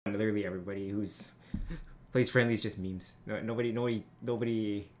literally everybody who's plays friendlies just memes.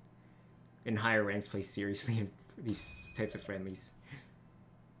 Nobody in higher ranks plays seriously in these types of friendlies.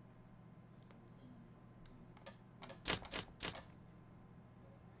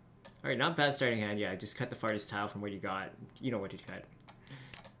 Alright, not bad starting hand. Yeah, just cut the farthest tile from what you got. You know what to cut.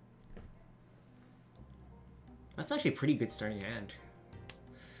 That's actually a pretty good starting hand.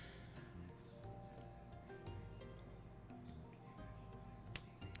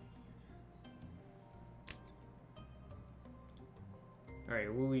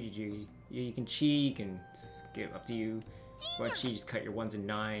 Alright, what would you do? You can cheat, you can skip, up to you. If you want to cheat, just cut your 1s and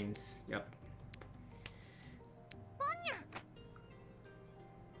 9s. Yep.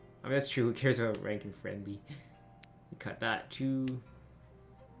 I mean, that's true. Who cares about rank and friendly? You cut that too.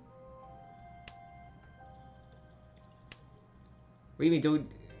 What do you mean? Don't?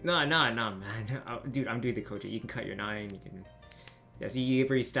 No, man. Dude, I'm doing the coach. You can cut your 9. You can. Yeah, so you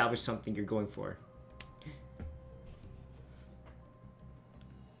ever establish something you're going for.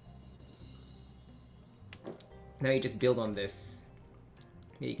 Now you just build on this.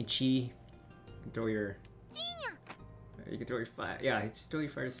 Yeah, you can chi. You can throw your. You can throw your 5. Yeah, it's still your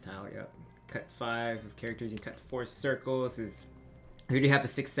farthest tile. Yep. Cut 5 of characters. You can cut 4 circles. You already have the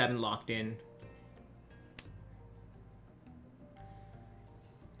 6-7 locked in.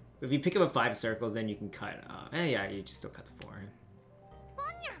 If you pick up a 5 circles, then you can cut. Yeah, you just still cut the 4.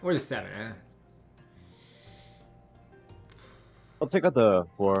 Or the 7. I'll take out the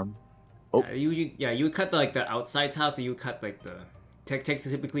 4. Oh. You would cut the outside tile. So you would cut like the.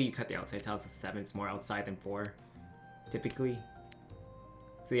 Typically, you cut the outside tiles. So 7 is more outside than 4. Typically.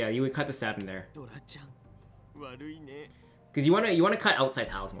 So yeah, you would cut the 7 there. Because you wanna cut outside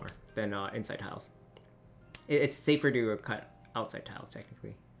tiles more than inside tiles. It's safer to cut outside tiles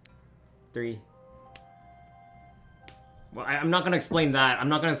technically. 3. Well, I'm not gonna explain that. I'm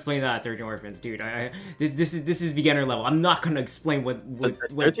not gonna explain that at 13 Orphans, dude. This is beginner level. I'm not gonna explain what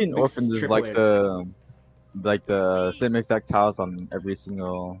 13 Orphans is like the same exact tiles on every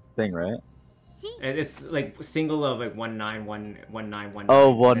single thing, right? It's like single of like 1-9, 1-9.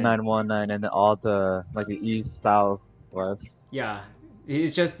 Oh, 1-9, and then all the like the east, south, west. Yeah,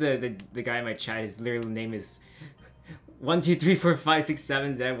 it's just the guy in my chat. His literal name is 1 2 3 4 5 6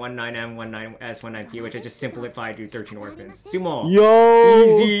 7 Z 19 M 19 S 19 P, which I just simplified to 13 Orphans. Sumo. Yo.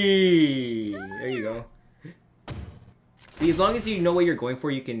 Easy. There you go. See, as long as you know what you're going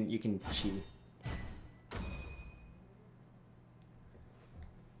for, you can cheat.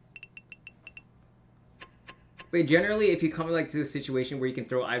 But generally, if you come like to a situation where you can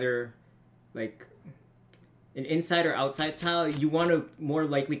throw either like an inside or outside tile, you want to more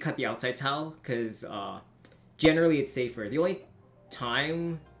likely cut the outside tile because generally it's safer. The only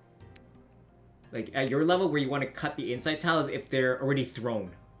time like at your level where you want to cut the inside tile is if they're already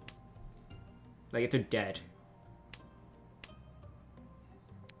thrown. Like if they're dead.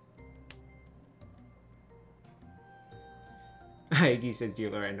 Iggy says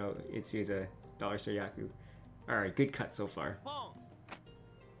dealer, I know it's a dollar Soryaku. Alright, good cut so far.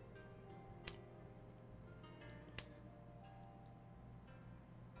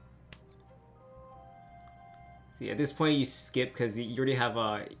 See, at this point you skip because you already have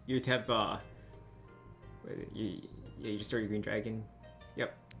you just throw your green dragon.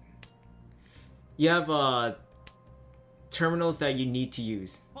 Yep. You have terminals that you need to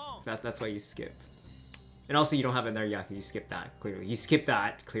use. So that's why you skip. And also you don't have another Yaku, you skip that clearly. You skip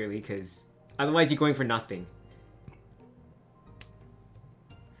that clearly because otherwise you're going for nothing.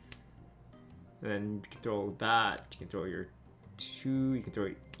 And then you can throw that, you can throw your 2, you can throw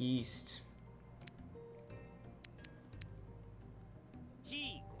it east.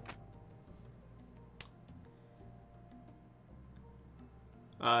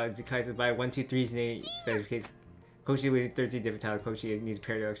 Zakai says by 1 2 3's name specificates Kochi with 13 different tiles. Kochi needs a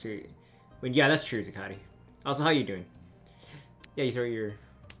pair to actually win. Yeah, that's true, Zakati. Also, how you doing? Yeah, you throw your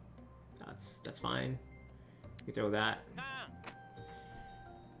that's fine. You throw that.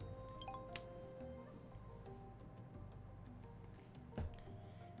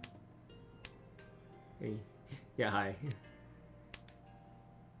 Hey. Yeah, hi.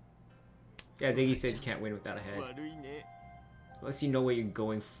 Yeah, Ziggy says you can't win without a head. Unless you know what you're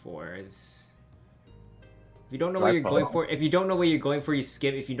going for. If you don't know what you're going for, you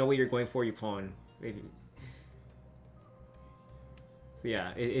skip. If you know what you're going for, you pawn. So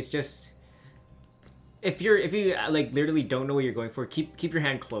yeah, it's just if you like literally don't know what you're going for, keep your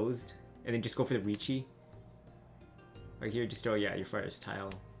hand closed and then just go for the Richi. Like here, just throw your farthest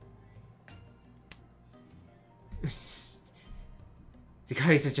tile. The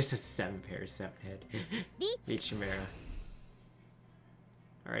guy is just a 7 pair, 7 head. Meet Chimera.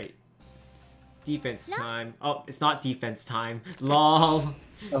 Alright. Defense time. Oh, it's not defense time. LOL.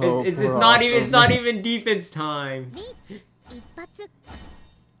 Oh, it's not even defense time.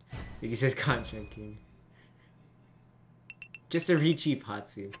 He says contract king. Just a Richi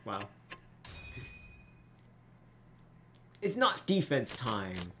Patsu. Wow. It's not defense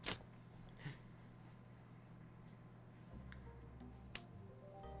time.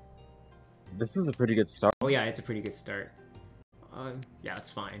 This is a pretty good start. Oh yeah, it's a pretty good start. Yeah, it's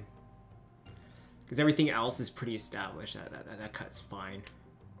fine. Because everything else is pretty established. That cut's fine.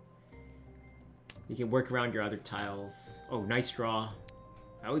 You can work around your other tiles. Oh, nice draw.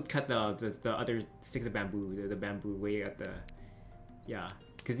 I would cut the other sticks of bamboo, the bamboo way at the... Yeah,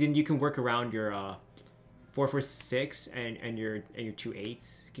 because then you can work around your 4-4-6 and your 2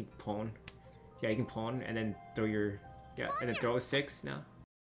 8s. You can pawn. Yeah, you can pawn and then throw your... Yeah, and then throw a 6 now.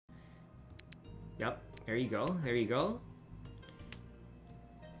 Yep, there you go, there you go.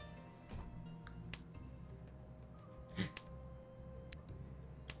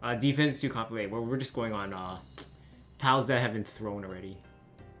 Defense is too complicated. We're just going on tiles that have been thrown already.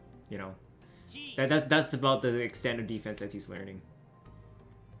 You know, that's about the extent of defense that he's learning.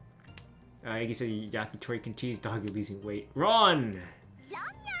 He said yakitori can tease dog losing weight. Run!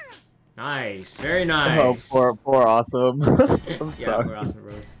 Nice, very nice. Oh, poor awesome. Yeah, sorry. poor awesome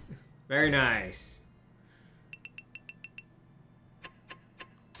Rose. Very nice.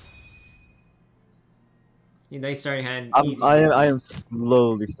 Nice starting hand. I am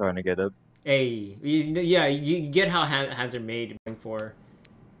slowly starting to get it. Hey, yeah, you get how hands are made for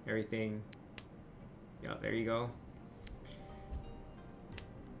everything. Yeah, there you go.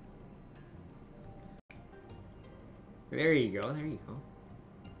 There you go, there you go.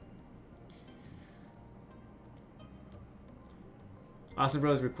 Awesome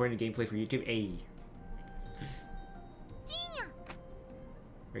Bros recording the gameplay for YouTube. Hey.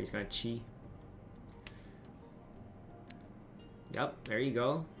 Where he's gonna chi. Yep, there you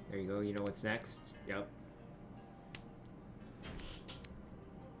go. There you go, you know what's next. Yep.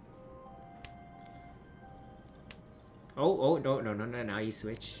 Oh, no, now you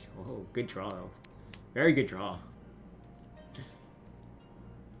switch. Oh, good draw though. Very good draw.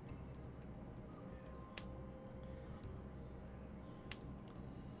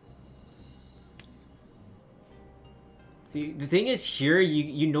 See, the thing is here,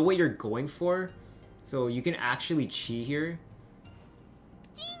 you know what you're going for, so you can actually chi here.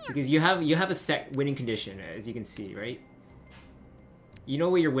 Because you have a set winning condition, as you can see, right? You know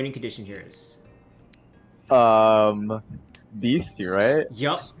what your winning condition here is. These two, right?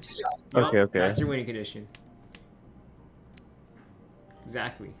 Yup. Okay. That's your winning condition.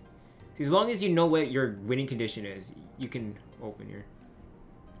 Exactly. See, as long as you know what your winning condition is, you can open your...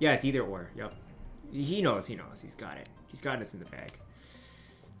 Yeah, it's either or. Yup. He knows. He's got it. He's got this in the bag.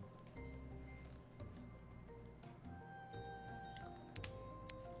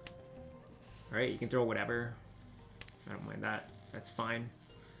 Alright, you can throw whatever. I don't mind that. That's fine.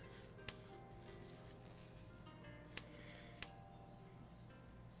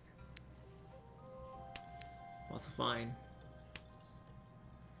 Also fine.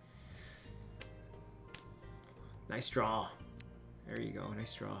 Nice draw. There you go,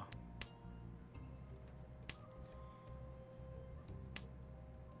 nice draw.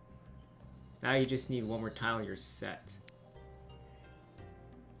 Now you just need one more tile and you're set.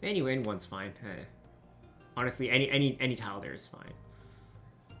 Anyway, one's fine. Honestly, any tile there is fine.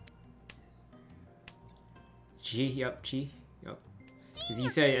 Chi, yep, chi, yep. As you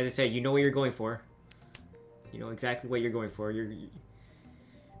said, as I said, you know what you're going for. You know exactly what you're going for. You're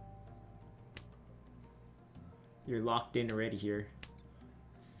locked in already here.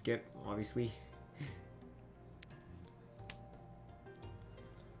 Skip, obviously.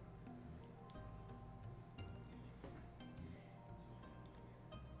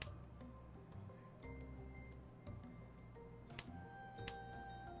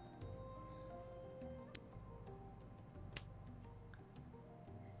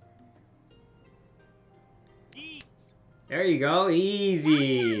 There you go,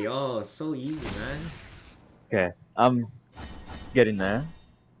 easy. Oh, so easy, man. Okay, I'm getting there.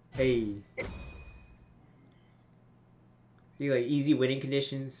 Hey. See, like, easy winning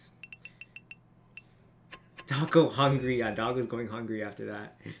conditions. Doggo hungry. Yeah, Doggo's going hungry after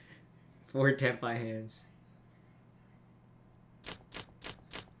that. 4 Tenpai hands.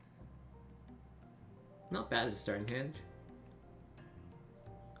 Not bad as a starting hand.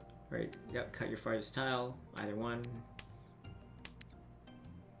 Right, yep, cut your farthest tile. Either one.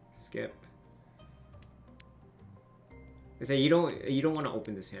 Skip. I say you don't want to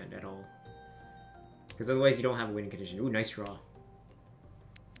open this hand at all, because otherwise you don't have a winning condition. Ooh, nice draw.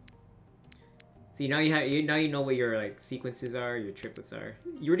 See, now now you know what your like sequences are, your triplets are.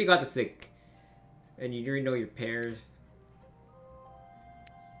 You already got the sick, and you already know your pairs.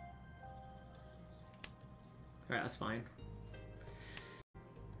 Alright, that's fine.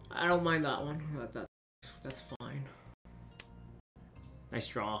 I don't mind that one. That's fine. Nice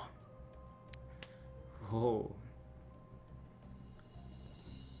draw. Oh.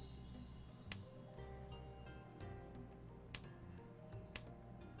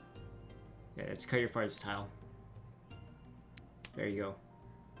 Yeah, just cut your farthest tile. There you go.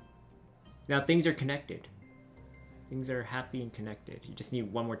 Now things are connected. Things are happy and connected. You just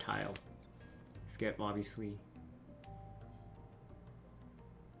need one more tile. Skip, obviously.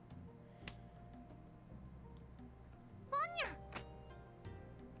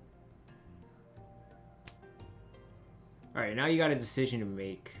 Alright, now you got a decision to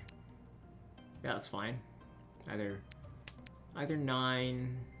make. Yeah, that's fine. Either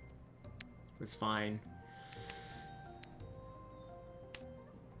 9 was fine.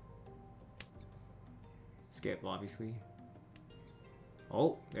 Skip, obviously.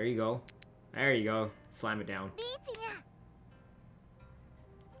 Oh, there you go. There you go. Slam it down.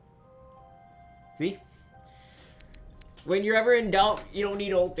 See? When you're ever in doubt, you don't need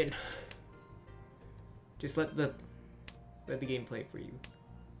to open. Just let the game play for you.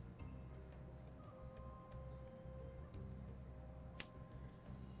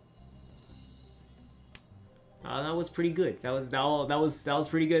 That was pretty good. That was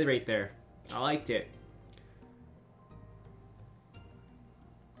pretty good right there. I liked it.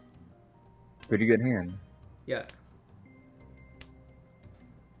 Pretty good hand. Yeah.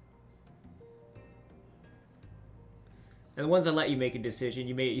 And the ones that let you make a decision,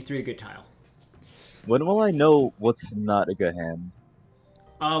 you threw a good tile. When will I know what's not a good hand?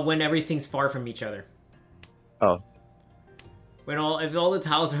 When everything's far from each other. Oh. If all the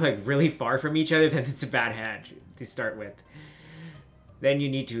tiles are like really far from each other, then it's a bad hand to start with. Then you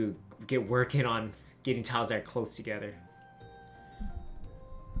need to get working on getting tiles that are close together.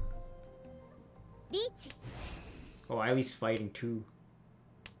 Oh, at least fighting too.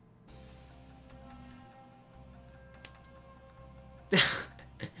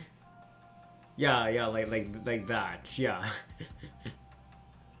 yeah, like that. Yeah.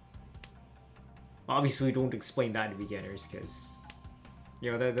 Obviously, we don't explain that to beginners, because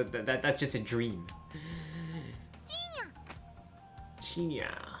you know that's just a dream. Chinya.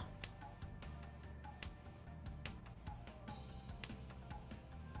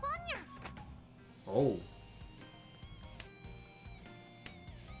 Oh.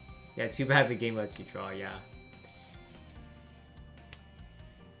 Yeah, too bad the game lets you draw. Yeah.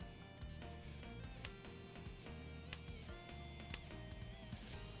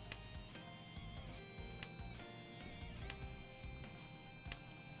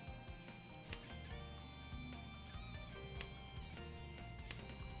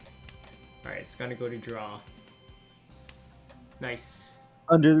 Alright, it's gonna go to draw. Nice.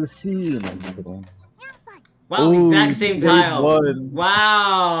 Under the sea. No, I'm kidding. Wow, the exact same tile. One.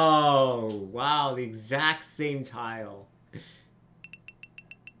 Wow. Wow, the exact same tile.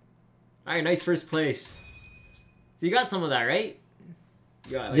 Alright, nice first place. So you got some of that, right?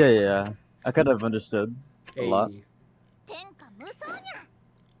 You got, like, yeah. I kind of understood a lot.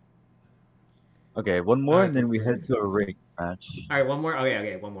 Okay, one more, and then we head to a ring match. Alright, one more?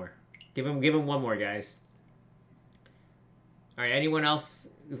 Okay, one more. Give him one more, guys. Alright, anyone else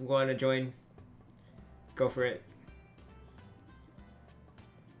who want to join? Go for it.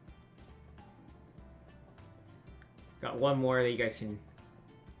 Got one more that you guys can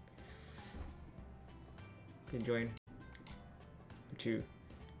join. Or two.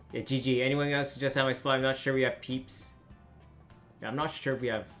 Yeah, GG. Anyone else just have my spot? I'm not sure we have peeps. Yeah, I'm not sure if we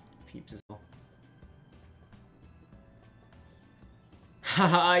have peeps as well.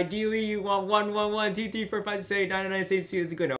 Haha, ideally you want 1, 1, 1, 2, 3, 4, 5, 6, 8, 9, 9, 10, 2. It's good.